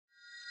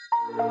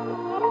You're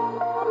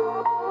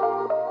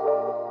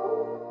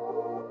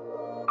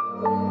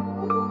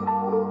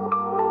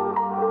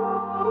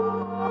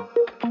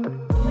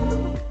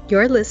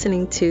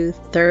listening to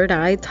Third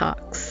Eye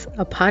Talks,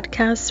 a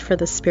podcast for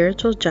the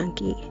spiritual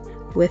junkie,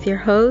 with your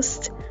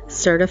host,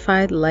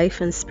 certified life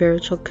and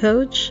spiritual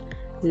coach,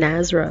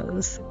 Naz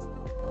Rose.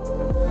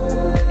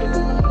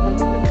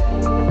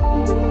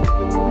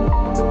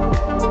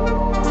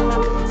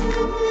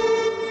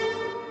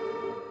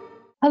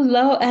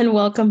 Hello and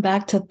welcome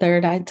back to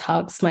Third Eye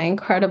Talks, my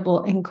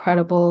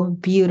incredible,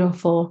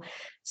 beautiful,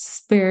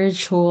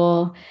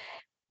 spiritual,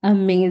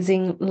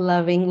 amazing,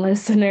 loving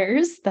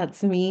listeners.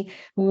 That's me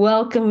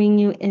welcoming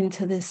you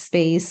into this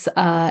space.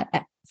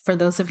 For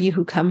those of you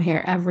who come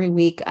here every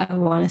week, I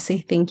want to say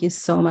thank you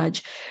so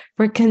much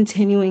for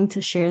continuing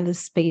to share this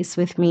space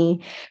with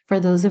me. For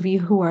those of you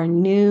who are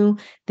new,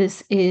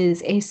 this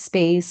is a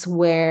space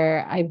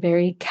where I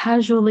very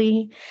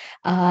casually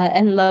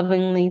and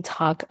lovingly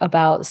talk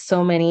about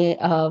so many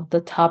of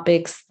the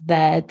topics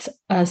that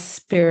us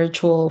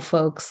spiritual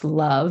folks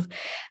love.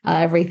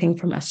 Everything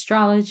from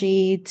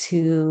astrology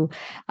to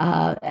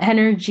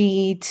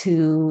energy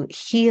to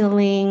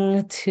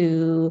healing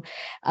to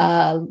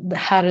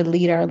how to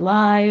lead our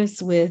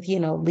lives with,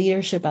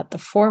 leadership at the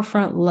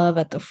forefront, love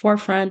at the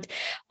forefront,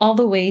 all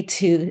the way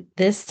to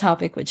this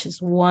topic, which is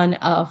one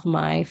of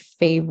my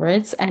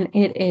favorites, and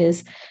it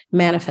is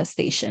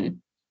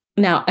manifestation.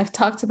 Now, I've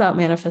talked about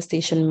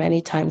manifestation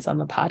many times on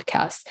the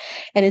podcast,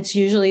 and it's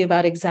usually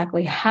about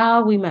exactly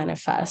how we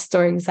manifest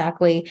or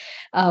exactly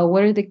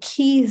what are the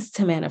keys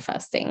to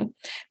manifesting.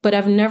 But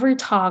I've never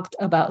talked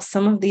about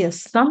some of the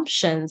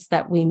assumptions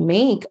that we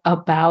make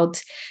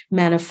about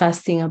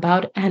manifesting,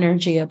 about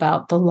energy,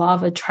 about the law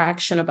of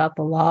attraction, about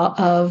the law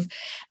of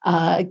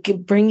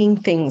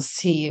bringing things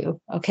to you,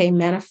 okay,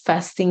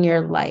 manifesting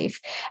your life.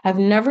 I've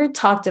never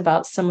talked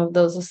about some of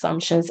those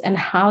assumptions and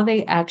how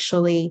they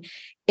actually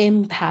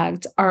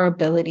impact our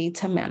ability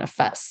to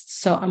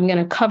manifest. So I'm going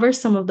to cover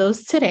some of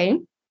those today.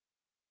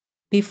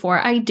 Before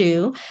I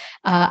do,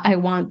 I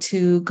want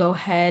to go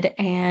ahead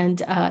and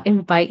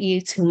invite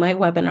you to my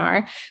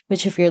webinar,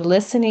 which if you're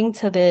listening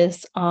to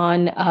this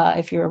on,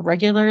 if you're a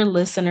regular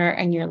listener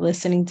and you're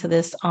listening to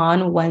this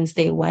on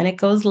Wednesday when it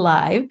goes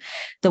live,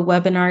 the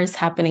webinar is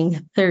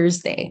happening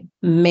Thursday,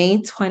 May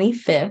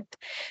 25th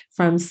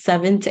from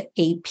 7 to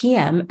 8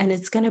 p.m. And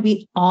it's going to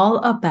be all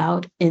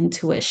about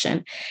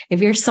intuition.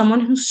 If you're someone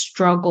who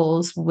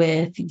struggles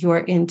with your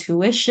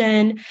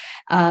intuition,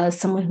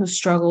 someone who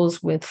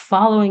struggles with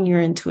following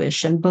your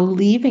intuition,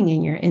 believing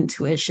in your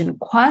intuition,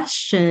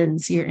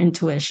 questions your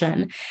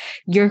intuition,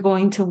 you're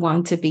going to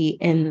want to be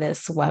in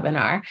this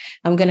webinar.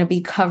 I'm going to be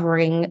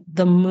covering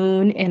the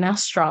moon in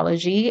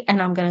astrology,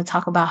 and I'm going to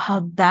talk about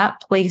how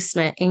that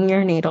placement in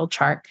your natal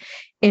chart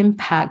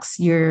impacts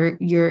your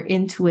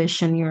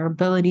intuition, your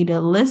ability to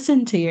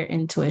listen to your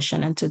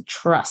intuition and to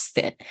trust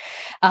it.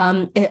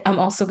 I'm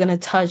also going to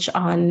touch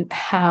on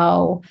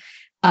how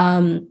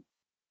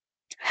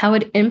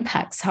it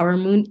impacts, how our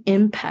moon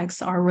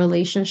impacts our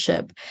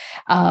relationship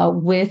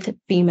with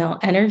female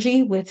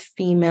energy, with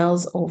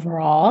females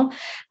overall,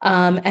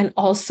 and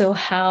also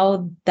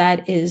how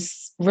that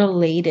is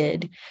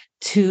related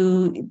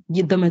to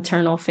the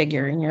maternal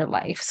figure in your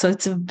life. So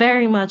it's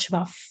very much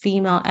about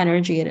female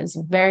energy. It is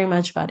very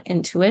much about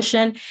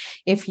intuition.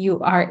 If you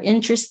are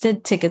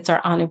interested, tickets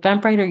are on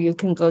Eventbrite, or you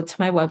can go to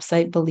my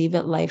website,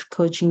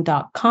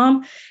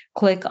 believeitLifeCoaching.com.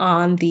 Click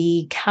on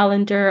the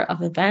calendar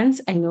of events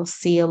and you'll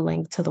see a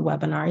link to the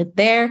webinar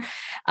there.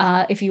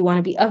 If you want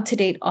to be up to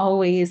date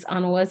always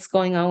on what's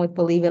going on with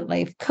Believe It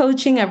Life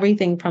Coaching,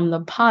 everything from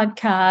the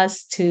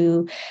podcast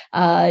to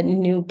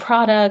new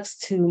products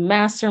to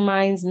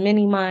masterminds,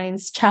 mini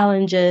minds,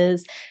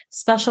 challenges,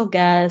 special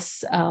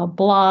guests,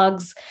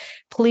 blogs,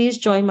 please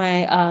join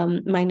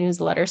my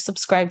newsletter.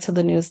 Subscribe to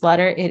the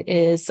newsletter. It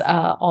is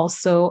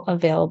also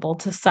available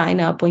to sign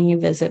up when you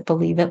visit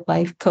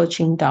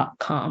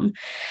believeitLifeCoaching.com.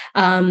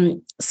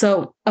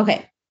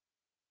 Okay,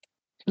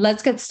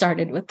 let's get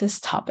started with this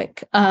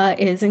topic.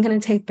 It isn't going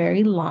to take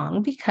very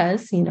long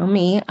because, you know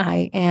me,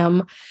 I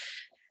am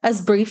as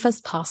brief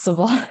as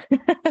possible.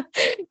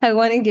 I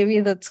want to give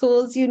you the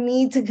tools you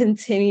need to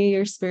continue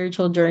your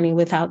spiritual journey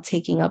without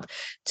taking up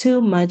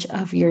too much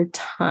of your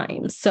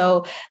time.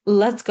 So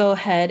let's go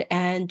ahead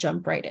and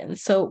jump right in.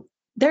 So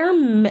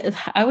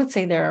I would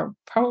say there are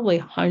probably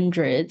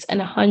hundreds and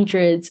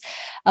hundreds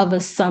of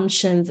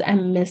assumptions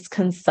and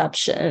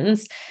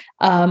misconceptions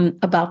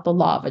about the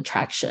law of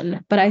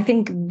attraction. But I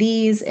think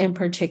these in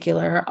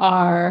particular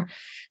are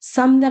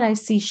some that I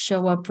see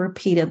show up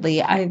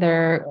repeatedly,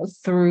 either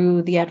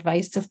through the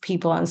advice of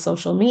people on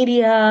social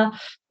media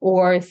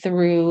or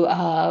through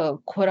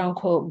quote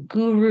unquote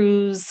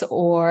gurus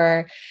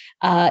or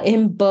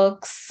in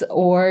books,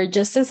 or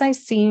just as I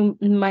see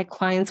my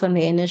clients when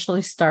they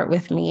initially start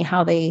with me,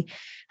 how they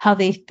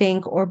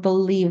think or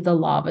believe the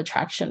law of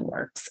attraction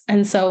works.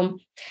 And so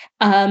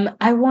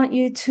I want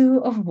you to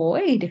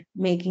avoid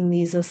making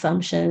these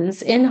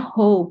assumptions in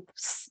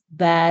hopes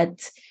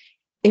that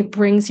it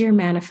brings your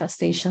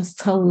manifestations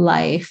to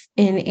life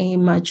in a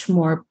much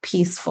more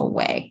peaceful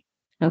way.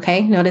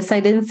 Okay. Notice I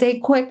didn't say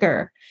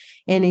quicker,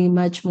 in a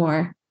much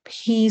more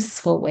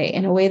peaceful way,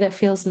 in a way that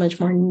feels much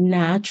more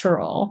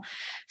natural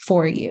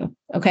for you.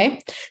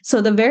 Okay.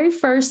 So the very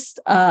first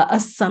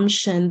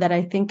assumption that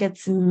I think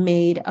gets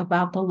made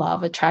about the law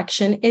of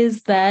attraction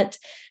is that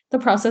the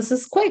process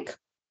is quick.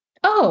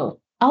 Oh,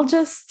 I'll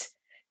just,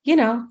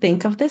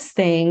 think of this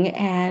thing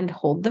and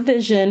hold the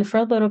vision for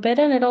a little bit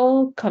and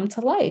it'll come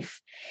to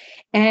life.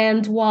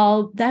 And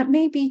while that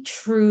may be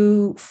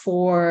true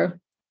for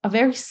a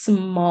very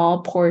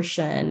small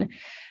portion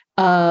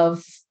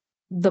of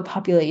the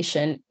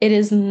population, it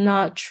is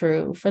not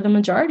true for the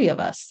majority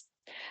of us,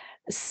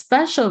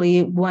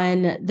 especially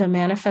when the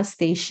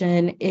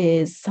manifestation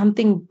is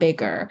something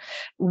bigger,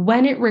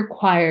 when it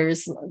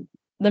requires,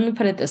 let me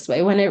put it this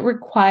way, when it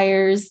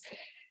requires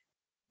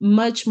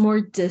much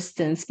more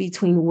distance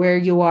between where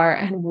you are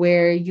and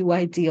where you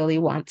ideally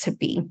want to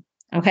be.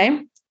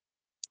 Okay.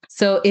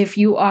 So if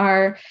you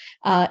are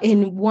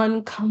in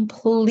one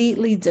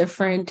completely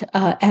different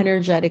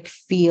energetic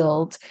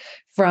field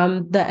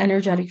from the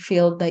energetic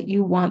field that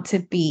you want to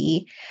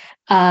be,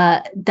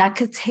 that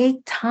could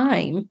take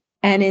time.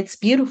 And it's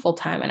beautiful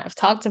time. And I've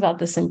talked about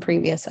this in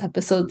previous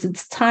episodes.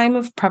 It's time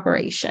of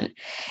preparation.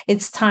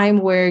 It's time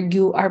where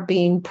you are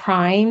being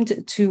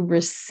primed to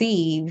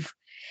receive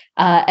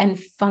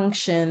and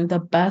function the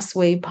best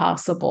way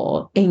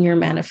possible in your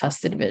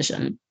manifested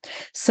vision.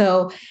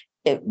 So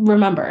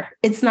remember,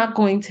 it's not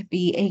going to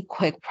be a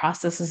quick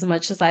process. As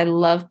much as I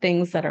love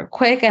things that are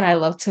quick and I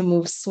love to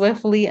move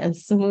swiftly and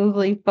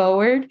smoothly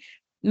forward,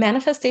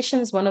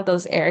 manifestation is one of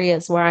those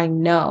areas where I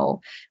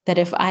know that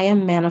if I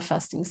am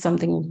manifesting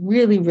something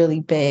really, really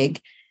big,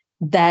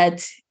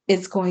 that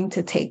it's going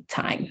to take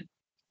time.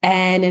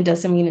 And it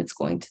doesn't mean it's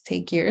going to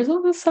take years.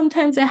 Well,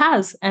 sometimes it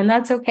has, and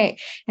that's okay.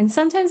 And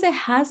sometimes it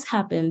has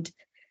happened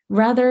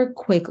rather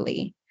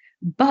quickly,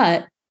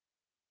 but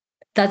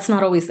that's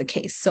not always the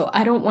case. So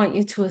I don't want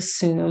you to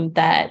assume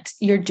that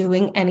you're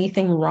doing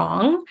anything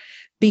wrong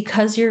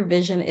because your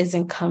vision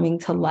isn't coming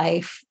to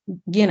life,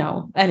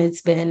 and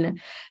it's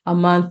been a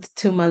month,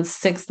 2 months,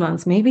 6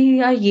 months, maybe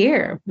a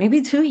year,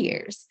 maybe 2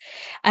 years.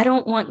 I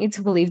don't want you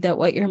to believe that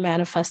what you're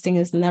manifesting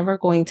is never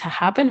going to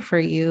happen for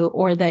you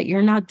or that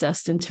you're not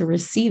destined to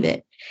receive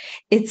it.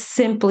 It's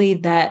simply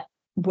that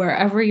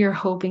wherever you're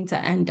hoping to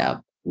end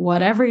up,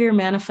 whatever your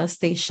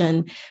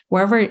manifestation,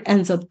 wherever it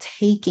ends up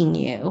taking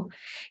you,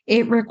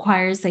 it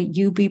requires that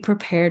you be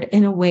prepared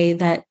in a way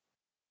that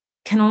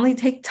can only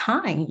take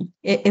time.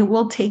 It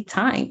will take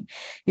time.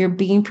 You're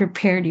being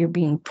prepared, you're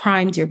being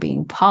primed, you're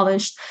being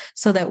polished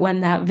so that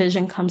when that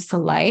vision comes to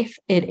life,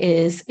 it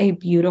is a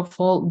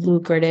beautiful,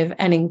 lucrative,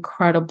 and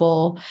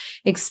incredible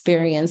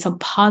experience, a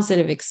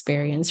positive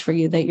experience for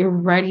you, that you're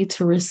ready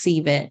to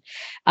receive it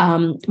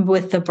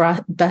with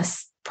the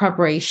best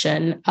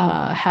preparation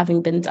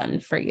having been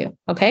done for you.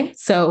 Okay.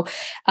 So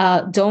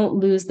don't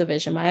lose the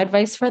vision. My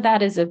advice for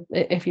that is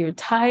if you're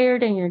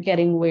tired and you're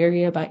getting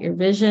weary about your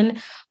vision,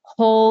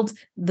 hold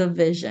the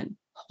vision.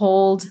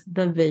 Hold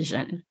the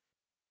vision.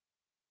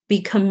 Be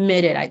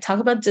committed. I talk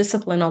about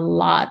discipline a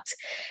lot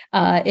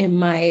to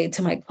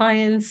my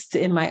clients,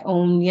 in my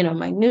own,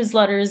 my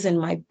newsletters, in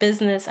my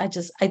business.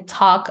 I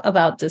talk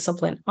about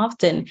discipline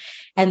often.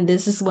 And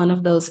this is one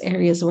of those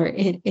areas where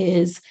it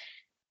is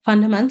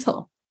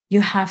fundamental.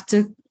 You have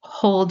to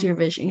hold your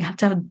vision. You have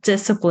to have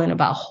discipline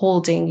about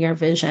holding your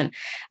vision.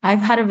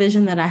 I've had a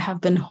vision that I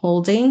have been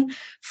holding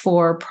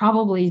for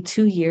probably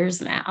 2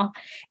 years now,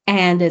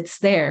 and it's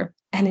there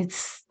and it's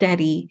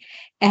steady.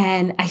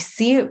 And I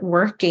see it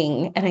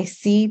working and I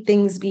see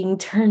things being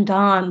turned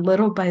on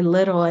little by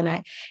little.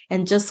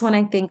 And just when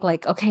I think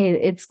like, okay,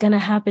 it's going to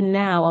happen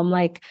now, I'm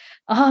like,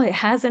 oh, it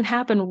hasn't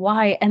happened.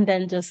 Why? And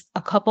then just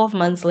a couple of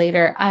months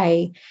later,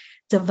 I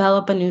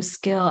develop a new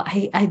skill.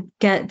 I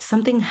get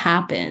something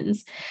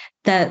happens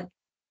that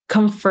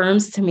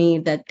confirms to me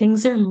that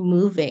things are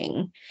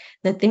moving,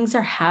 that things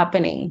are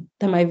happening,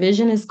 that my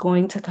vision is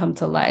going to come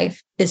to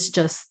life. It's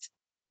just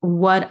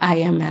what I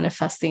am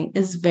manifesting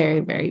is very,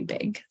 very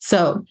big.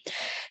 So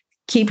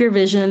keep your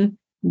vision,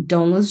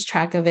 don't lose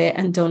track of it,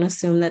 and don't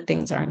assume that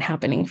things aren't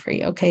happening for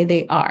you. Okay,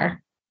 they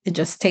are. It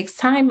just takes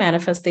time.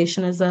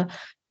 Manifestation is a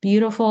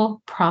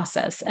beautiful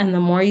process. And the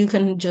more you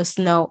can just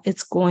know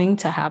it's going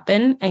to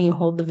happen and you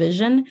hold the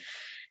vision,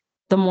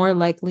 the more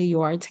likely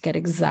you are to get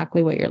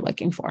exactly what you're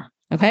looking for.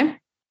 Okay.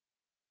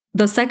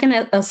 The second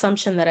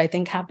assumption that I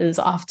think happens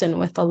often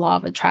with the law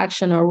of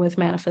attraction or with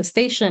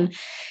manifestation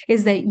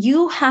is that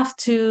you have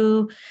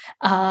to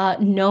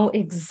know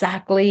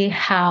exactly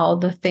how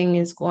the thing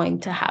is going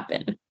to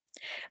happen.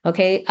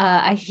 Okay.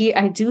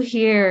 I do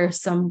hear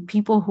some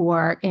people who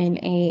are in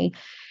a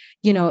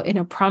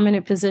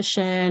prominent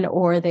position,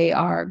 or they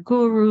are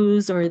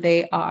gurus, or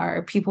they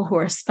are people who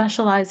are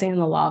specializing in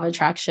the law of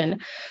attraction,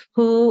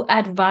 who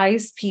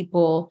advise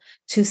people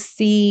to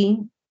see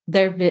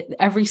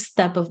every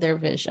step of their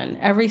vision,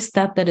 every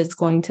step that is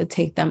going to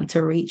take them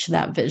to reach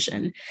that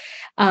vision.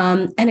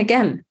 And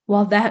again,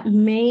 while that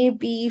may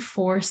be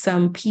for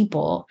some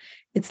people,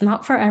 It's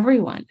not for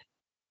everyone.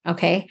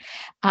 Okay.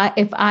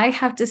 If I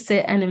have to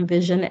sit and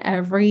envision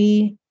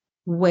every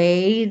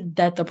way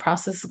that the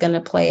process is going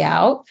to play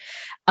out,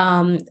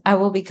 I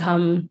will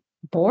become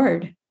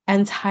bored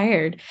and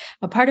tired.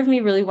 A part of me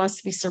really wants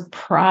to be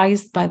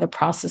surprised by the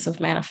process of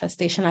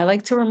manifestation. I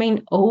like to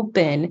remain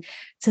open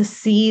to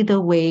see the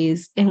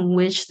ways in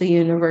which the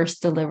universe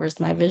delivers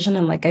my vision.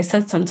 And like I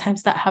said,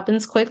 sometimes that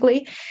happens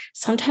quickly,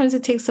 sometimes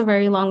it takes a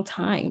very long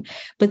time,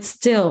 but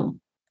still,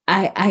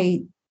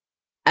 I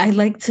I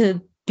like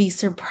to be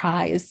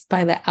surprised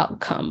by the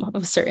outcome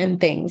of certain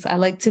things. I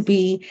like to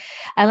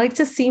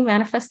see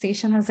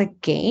manifestation as a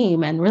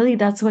game, and really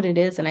that's what it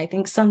is. And I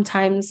think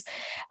sometimes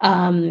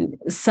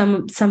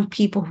some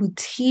people who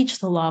teach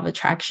the law of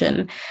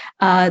attraction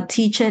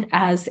teach it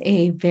as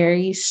a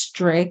very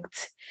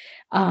strict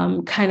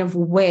kind of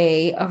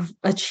way of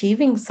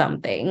achieving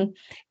something.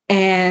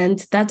 And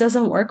that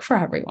doesn't work for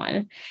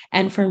everyone.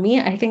 And for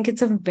me, I think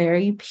it's a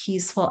very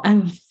peaceful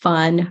and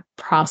fun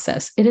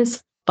process. It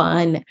is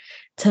fun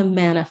to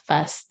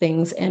manifest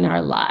things in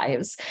our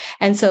lives.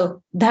 And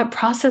so that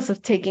process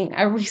of taking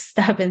every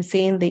step and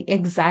seeing the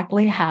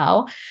exactly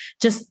how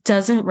just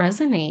doesn't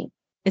resonate.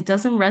 It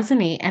doesn't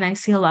resonate. And I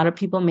see a lot of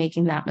people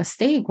making that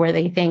mistake where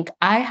they think,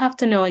 I have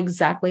to know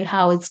exactly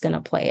how it's going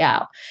to play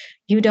out.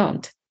 You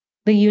don't.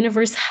 The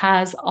universe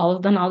has all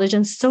of the knowledge,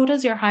 and so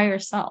does your higher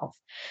self.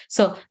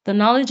 So the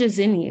knowledge is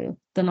in you.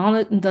 The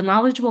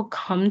knowledge will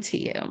come to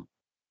you.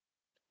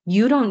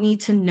 You don't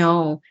need to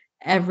know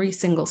every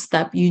single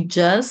step. You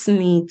just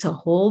need to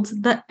hold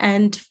the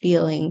end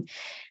feeling.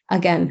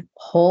 Again,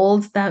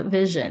 hold that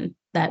vision,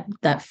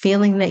 that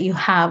feeling that you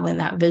have when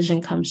that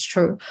vision comes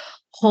true.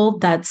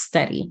 Hold that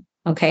steady.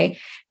 Okay.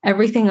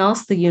 Everything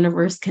else the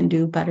universe can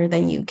do better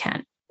than you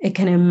can. It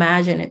can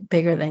imagine it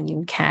bigger than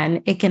you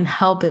can. It can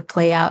help it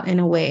play out in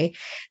a way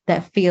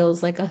that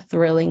feels like a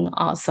thrilling,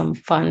 awesome,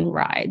 fun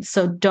ride.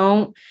 So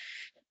don't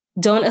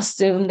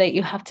assume that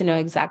you have to know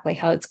exactly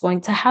how it's going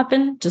to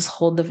happen. Just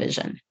hold the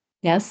vision.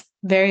 Yes,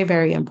 very,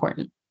 very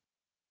important.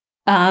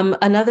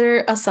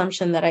 Another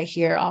assumption that I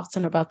hear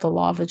often about the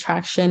law of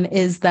attraction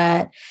is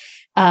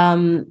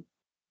um,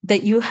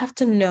 that you have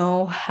to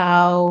know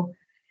how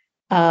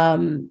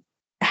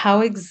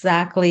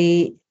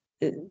exactly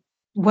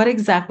what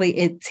exactly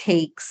it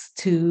takes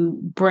to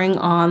bring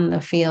on the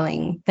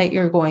feeling that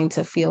you're going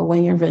to feel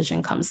when your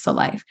vision comes to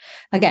life.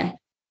 Again,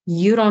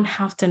 you don't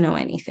have to know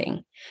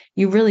anything.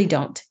 You really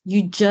don't.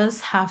 You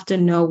just have to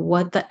know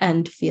what the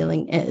end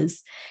feeling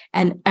is.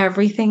 And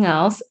everything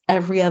else,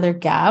 every other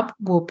gap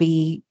will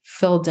be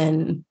filled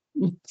in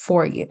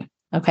for you.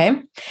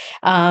 Okay.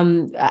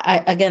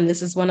 Again,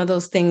 this is one of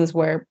those things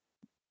where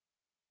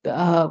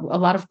a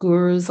lot of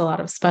gurus, a lot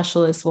of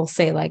specialists will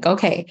say, like,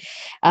 okay,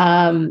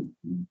 um,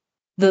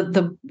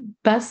 the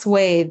best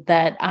way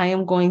that I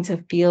am going to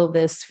feel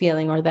this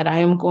feeling, or that I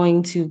am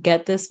going to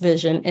get this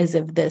vision, is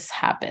if this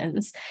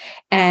happens.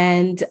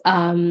 And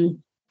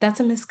that's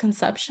a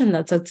misconception.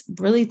 That's a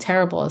really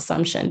terrible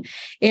assumption.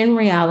 In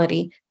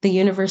reality, the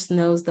universe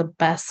knows the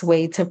best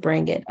way to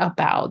bring it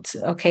about.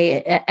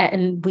 Okay.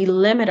 And we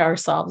limit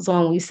ourselves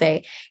when we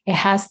say it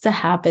has to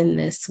happen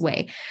this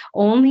way.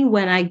 Only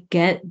when I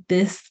get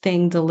this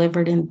thing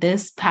delivered in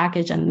this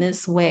package and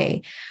this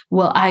way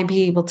will I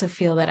be able to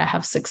feel that I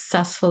have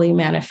successfully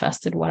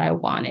manifested what I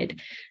wanted.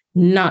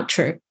 Not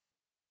true.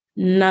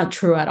 Not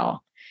true at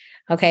all.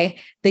 Okay.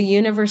 The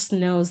universe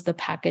knows the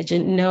package.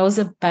 It knows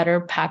a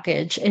better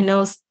package. It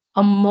knows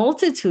a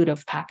multitude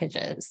of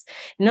packages.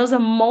 It knows a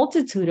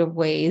multitude of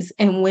ways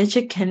in which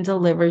it can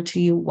deliver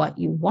to you what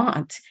you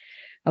want.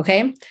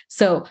 Okay.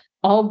 So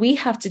all we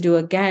have to do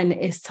again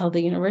is tell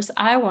the universe,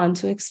 I want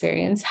to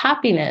experience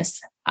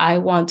happiness. I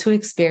want to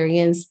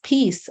experience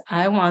peace.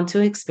 I want to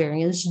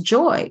experience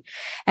joy,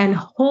 and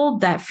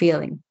hold that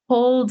feeling.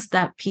 Hold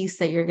that peace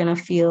that you're going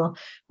to feel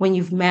when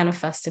you've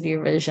manifested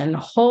your vision.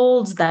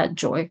 Hold that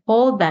joy,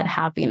 hold that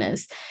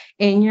happiness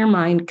in your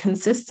mind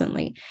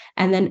consistently,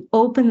 and then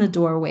open the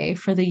doorway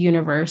for the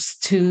universe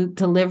to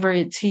deliver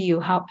it to you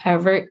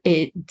however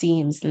it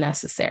deems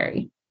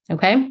necessary.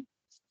 Okay.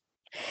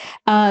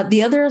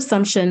 The other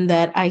assumption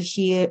that I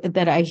hear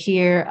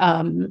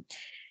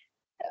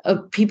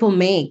people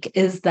make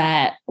is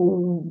that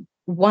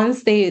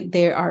once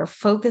they are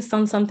focused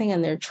on something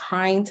and they're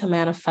trying to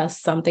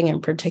manifest something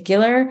in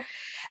particular,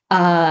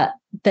 uh,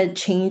 that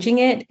changing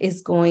it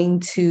is going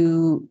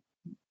to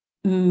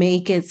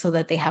make it so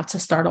that they have to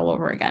start all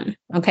over again.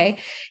 Okay.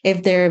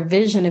 If their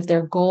vision, if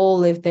their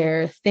goal, if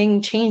their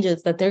thing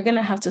changes, that they're going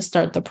to have to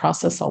start the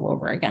process all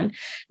over again.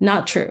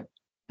 Not true.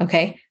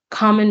 Okay.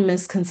 Common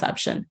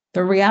misconception.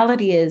 The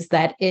reality is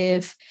that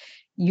if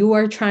you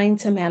are trying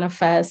to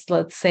manifest,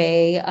 let's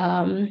say,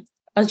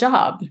 a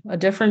job, a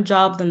different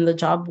job than the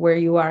job where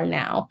you are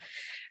now,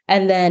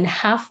 and then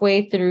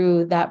halfway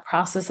through that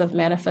process of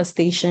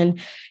manifestation,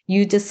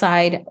 you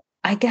decide,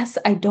 I guess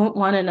I don't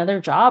want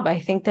another job. I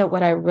think that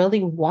what I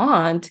really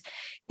want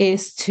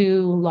is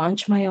to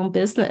launch my own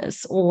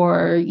business,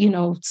 or,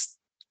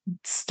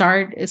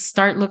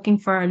 start looking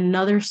for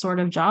another sort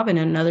of job in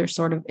another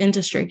sort of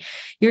industry.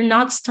 You're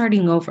not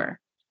starting over.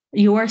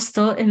 You are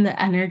still in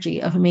the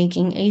energy of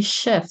making a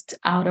shift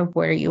out of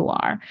where you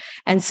are.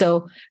 And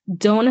so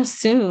don't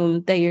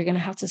assume that you're going to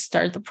have to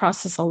start the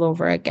process all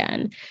over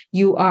again.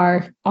 You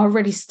are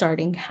already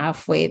starting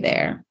halfway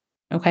there.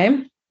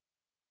 Okay.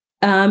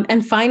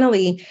 And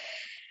finally,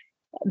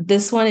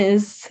 this one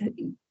is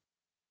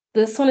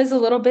this one is a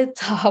little bit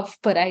tough,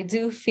 but I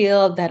do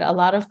feel that a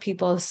lot of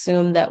people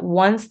assume that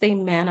once they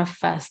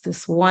manifest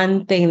this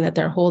one thing that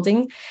they're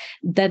holding,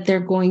 that they're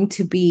going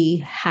to be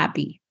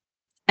happy.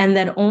 And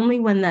that only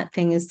when that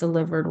thing is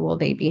delivered will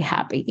they be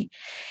happy.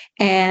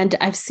 And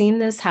I've seen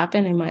this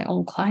happen in my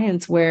own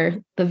clients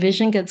where the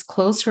vision gets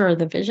closer or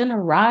the vision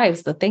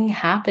arrives, the thing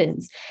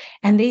happens,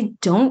 and they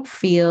don't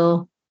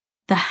feel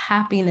the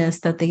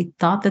happiness that they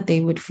thought that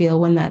they would feel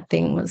when that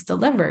thing was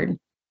delivered.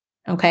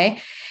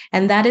 Okay.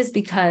 And that is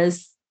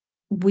because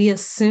we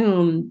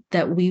assume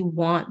that we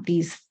want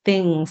these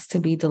things to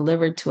be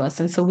delivered to us.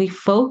 And so we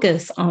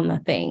focus on the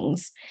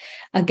things.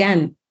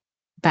 Again,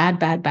 bad,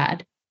 bad,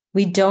 bad.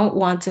 We don't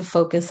want to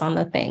focus on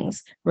the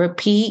things.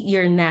 Repeat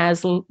your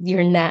NAS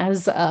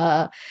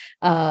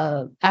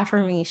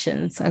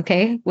affirmations,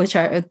 okay? Which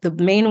are the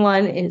main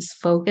one is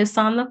focus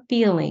on the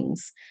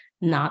feelings,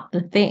 not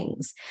the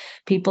things.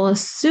 People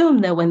assume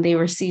that when they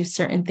receive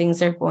certain things,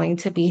 they're going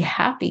to be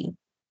happy.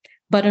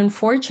 But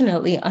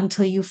unfortunately,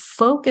 until you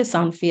focus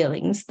on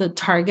feelings, the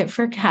target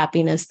for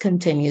happiness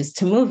continues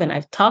to move. And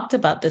I've talked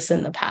about this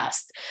in the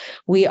past.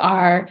 We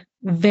are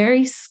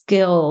very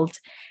skilled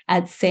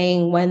at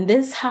saying, when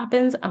this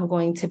happens, I'm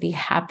going to be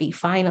happy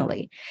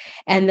finally.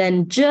 And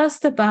then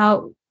just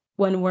about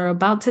when we're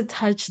about to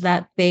touch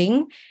that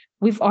thing,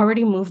 we've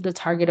already moved the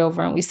target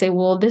over and we say,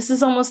 well, this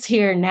is almost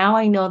here. Now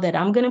I know that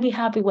I'm going to be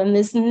happy when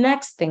this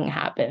next thing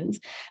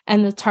happens.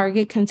 And the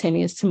target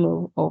continues to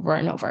move over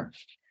and over.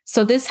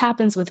 So this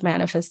happens with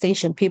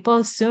manifestation. People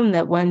assume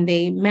that when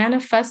they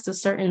manifest a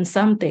certain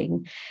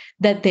something,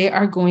 that they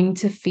are going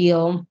to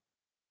feel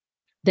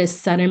this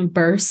sudden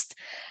burst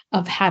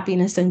of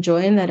happiness and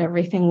joy and that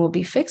everything will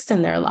be fixed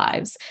in their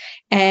lives.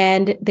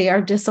 And they are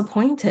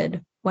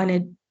disappointed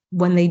when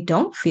they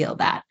don't feel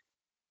that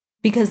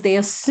because they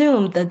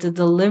assumed that the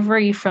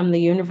delivery from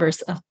the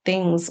universe of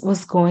things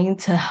was going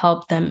to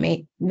help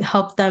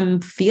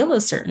them feel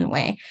a certain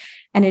way.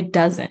 And it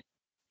doesn't.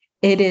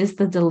 It is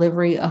the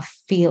delivery of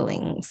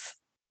feelings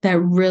that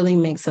really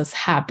makes us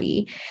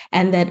happy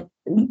and that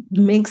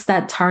makes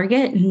that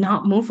target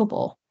not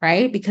movable,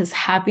 right? Because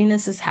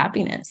happiness is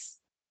happiness,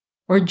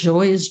 or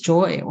joy is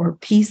joy, or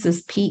peace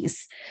is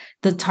peace.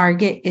 The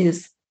target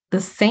is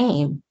the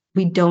same.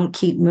 We don't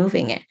keep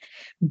moving it.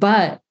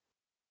 But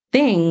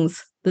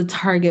things, the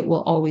target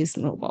will always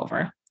move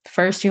over.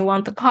 First, you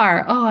want the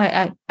car. Oh,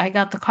 I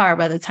got the car.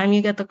 By the time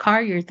you get the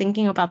car, you're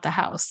thinking about the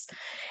house.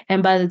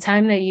 And by the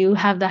time that you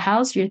have the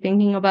house, you're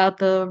thinking about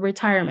the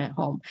retirement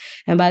home.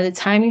 And by the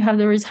time you have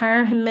the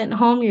retirement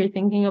home, you're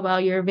thinking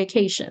about your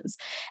vacations.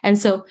 And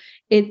so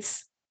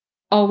it's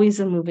always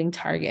a moving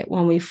target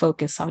when we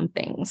focus on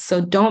things.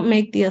 So don't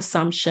make the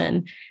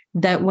assumption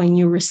that when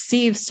you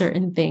receive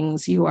certain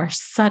things,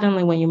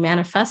 when you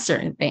manifest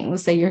certain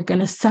things, that you're going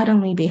to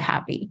suddenly be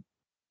happy.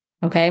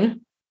 Okay.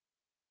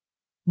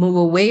 Move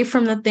away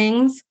from the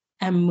things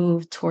and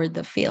move toward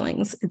the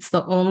feelings. It's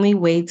the only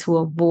way to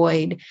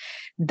avoid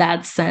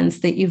that sense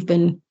that you've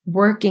been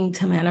working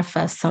to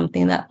manifest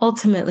something that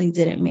ultimately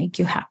didn't make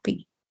you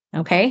happy.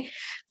 Okay.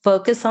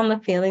 Focus on the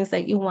feelings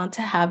that you want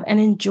to have and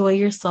enjoy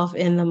yourself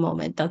in the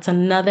moment.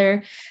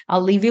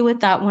 I'll leave you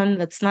with that one.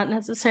 That's not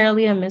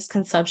necessarily a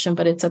misconception,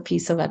 but it's a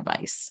piece of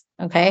advice.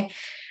 Okay.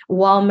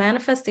 While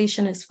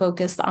manifestation is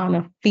focused on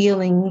a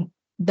feeling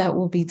that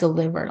will be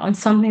delivered, on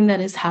something that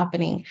is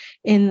happening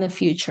in the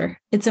future,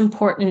 it's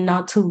important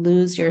not to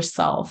lose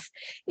yourself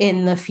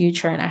in the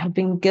future. And I have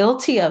been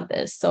guilty of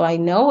this. So I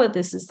know what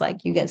this is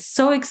like. You get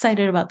so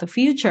excited about the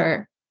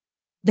future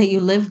that you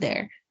live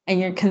there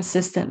and you're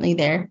consistently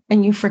there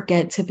and you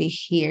forget to be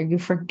here. You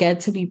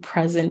forget to be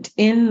present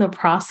in the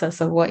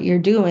process of what you're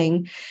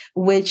doing,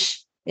 which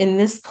in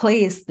this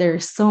place,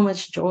 there's so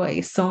much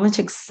joy, so much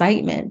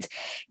excitement.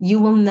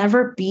 You will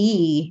never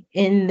be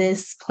in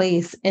this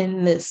place,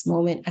 in this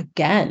moment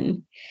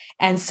again.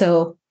 And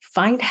so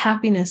find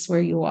happiness where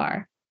you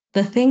are.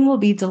 The thing will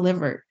be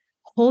delivered.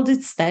 Hold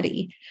it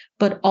steady,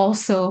 but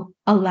also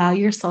allow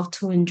yourself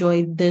to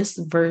enjoy this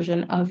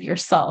version of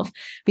yourself.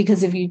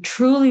 Because if you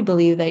truly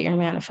believe that your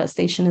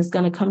manifestation is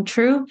going to come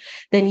true,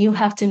 then you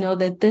have to know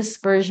that this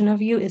version of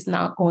you is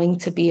not going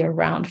to be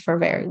around for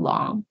very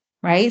long.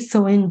 Right?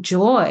 So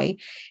enjoy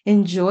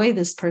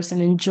this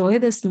person, enjoy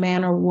this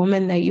man or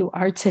woman that you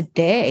are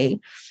today.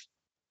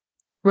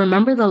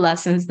 Remember the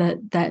lessons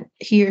that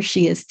he or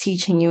she is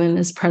teaching you in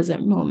this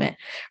present moment.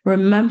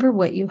 Remember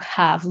what you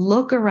have.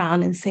 Look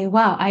around and say,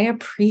 wow, I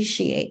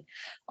appreciate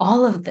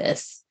all of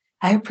this.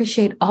 I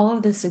appreciate all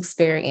of this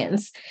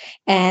experience.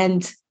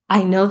 And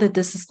I know that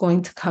this is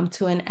going to come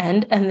to an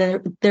end. And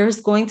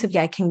there's going to be,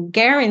 I can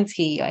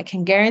guarantee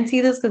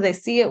this because I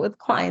see it with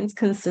clients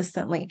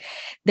consistently.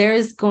 There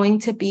is going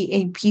to be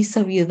a piece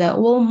of you that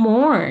will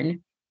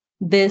mourn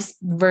this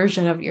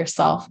version of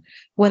yourself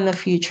when the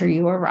future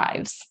you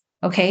arrives.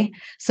 Okay.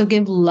 So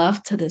give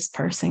love to this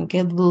person,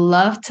 give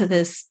love to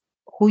this,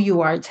 who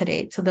you are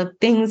today, to the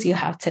things you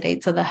have today,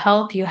 to the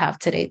health you have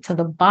today, to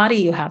the body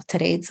you have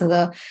today,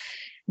 to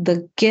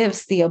the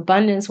gifts, the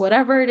abundance,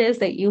 whatever it is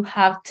that you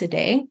have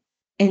today,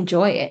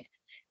 enjoy it.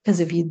 Because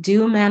if you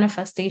do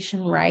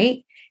manifestation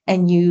right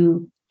and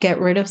you get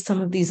rid of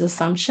some of these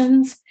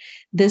assumptions,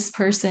 this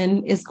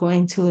person is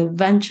going to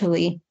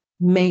eventually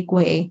make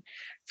way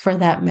for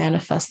that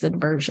manifested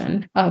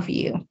version of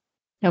you.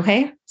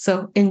 Okay,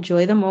 so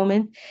enjoy the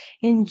moment,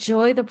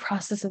 enjoy the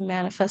process of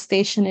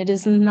manifestation. It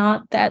is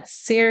not that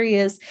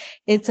serious.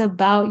 It's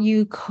about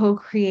you co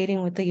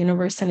creating with the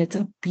universe, and it's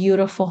a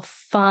beautiful,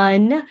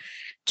 fun,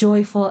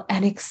 joyful,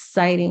 and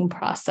exciting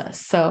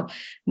process. So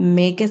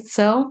make it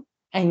so,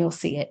 and you'll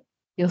see it.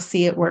 You'll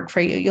see it work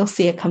for you. You'll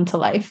see it come to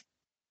life.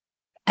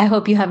 I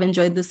hope you have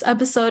enjoyed this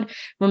episode.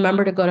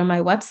 Remember to go to my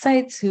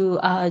website to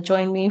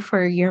join me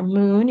for Your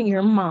Moon,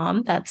 Your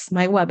Mom. That's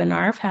my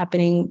webinar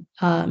happening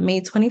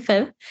May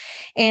 25th.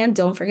 And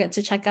don't forget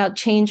to check out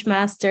Change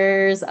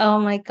Masters. Oh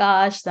my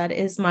gosh, that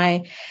is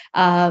my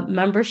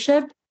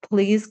membership.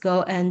 Please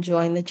go and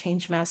join the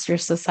Change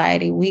Masters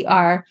Society. We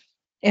are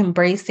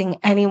embracing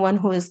anyone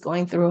who is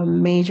going through a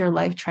major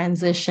life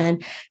transition,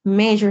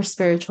 major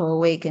spiritual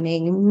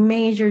awakening,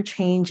 major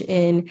change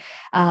in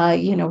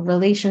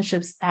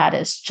relationship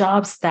status,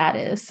 job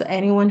status,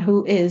 anyone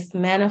who is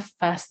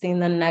manifesting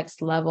the next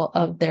level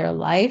of their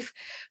life.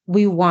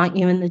 We want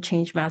you in the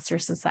Change Master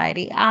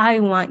Society.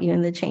 I want you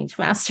in the Change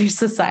Master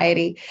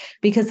Society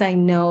because I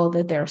know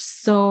that there are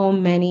so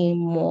many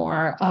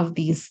more of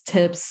these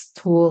tips,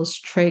 tools,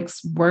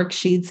 tricks,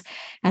 worksheets,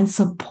 and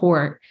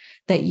support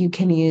that you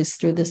can use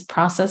through this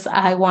process.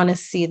 I want to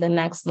see the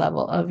next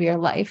level of your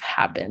life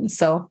happen.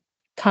 So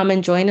come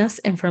and join us.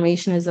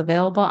 Information is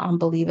available on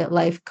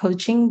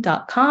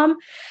believeitLifecoaching.com.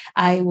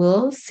 I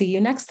will see you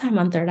next time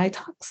on Third Eye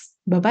Talks.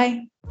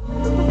 Bye-bye.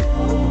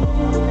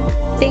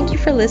 Thank you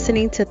for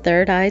listening to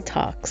Third Eye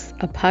Talks,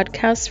 a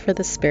podcast for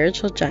the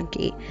spiritual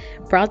junkie,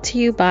 brought to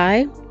you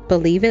by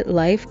Believe It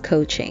Life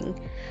Coaching.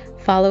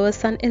 Follow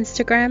us on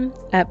Instagram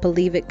at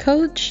Believe It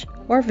Coach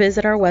or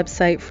visit our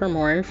website for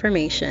more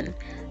information,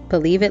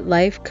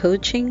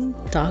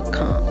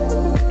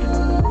 believeitLifecoaching.com.